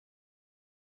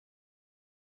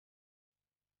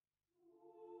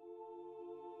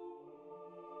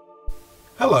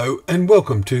Hello and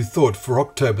welcome to Thought for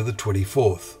October the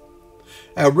 24th.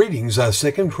 Our readings are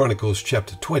 2 Chronicles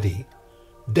chapter 20,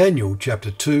 Daniel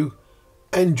chapter 2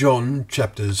 and John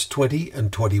chapters 20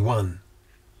 and 21.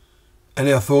 And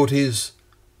our thought is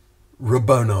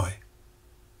Rabboni.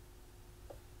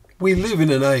 We live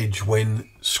in an age when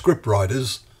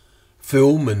scriptwriters,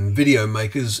 film and video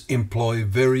makers employ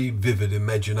very vivid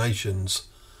imaginations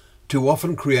to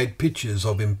often create pictures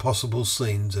of impossible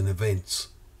scenes and events.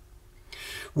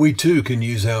 We too can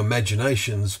use our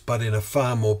imaginations, but in a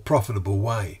far more profitable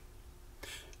way.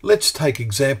 Let's take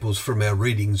examples from our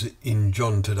readings in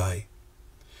John today.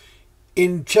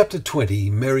 In chapter 20,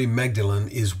 Mary Magdalene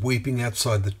is weeping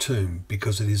outside the tomb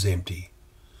because it is empty.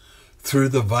 Through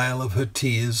the veil of her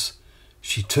tears,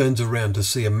 she turns around to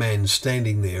see a man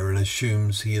standing there and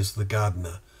assumes he is the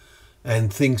gardener,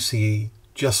 and thinks he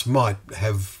just might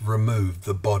have removed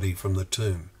the body from the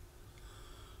tomb.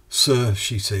 "Sir,"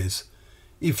 she says,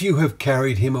 "if you have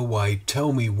carried him away,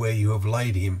 tell me where you have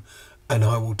laid him, and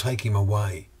I will take him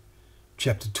away."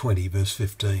 Chapter 20, verse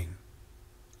 15.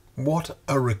 What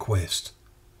a request.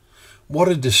 What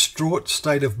a distraught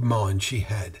state of mind she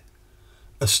had.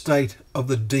 A state of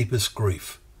the deepest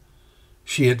grief.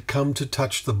 She had come to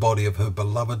touch the body of her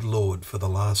beloved Lord for the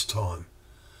last time,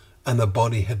 and the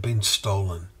body had been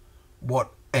stolen.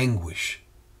 What anguish.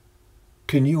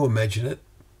 Can you imagine it?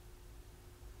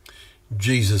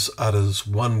 Jesus utters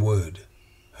one word,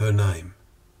 her name,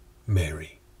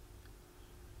 Mary.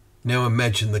 Now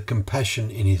imagine the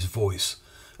compassion in his voice,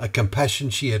 a compassion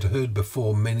she had heard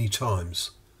before many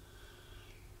times.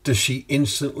 Does she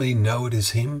instantly know it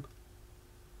is him?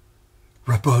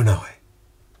 Rabboni,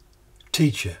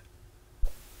 teacher.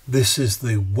 This is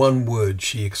the one word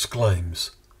she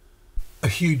exclaims. A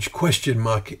huge question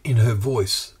mark in her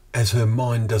voice as her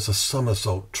mind does a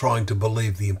somersault trying to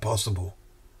believe the impossible.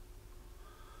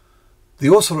 The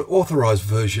authorized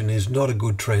version is not a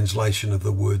good translation of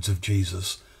the words of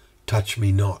Jesus, "Touch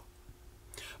me not."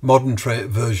 Modern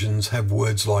versions have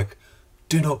words like,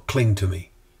 "Do not cling to me.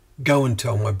 Go and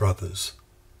tell my brothers."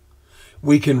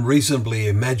 We can reasonably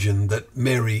imagine that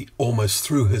Mary almost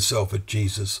threw herself at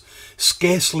Jesus,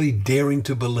 scarcely daring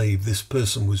to believe this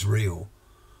person was real.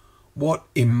 What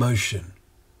emotion!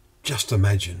 Just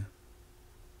imagine.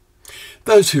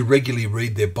 Those who regularly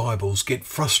read their Bibles get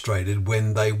frustrated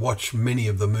when they watch many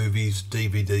of the movies,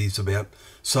 DVDs about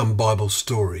some Bible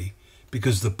story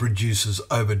because the producers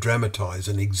over-dramatize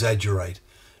and exaggerate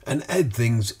and add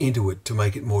things into it to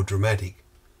make it more dramatic.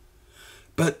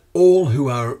 But all who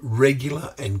are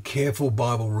regular and careful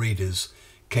Bible readers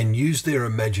can use their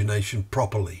imagination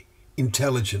properly,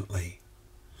 intelligently.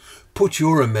 Put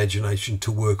your imagination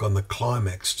to work on the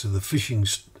climax to the fishing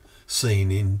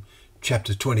scene in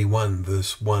Chapter 21,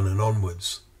 verse 1 and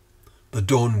onwards. The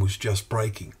dawn was just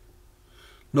breaking.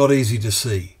 Not easy to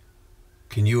see.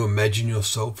 Can you imagine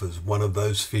yourself as one of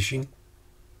those fishing?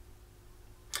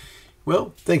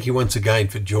 Well, thank you once again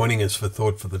for joining us for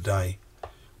Thought for the Day,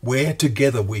 where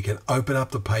together we can open up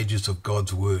the pages of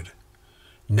God's Word,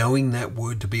 knowing that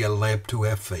Word to be a lamp to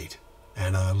our feet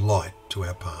and a light to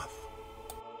our path.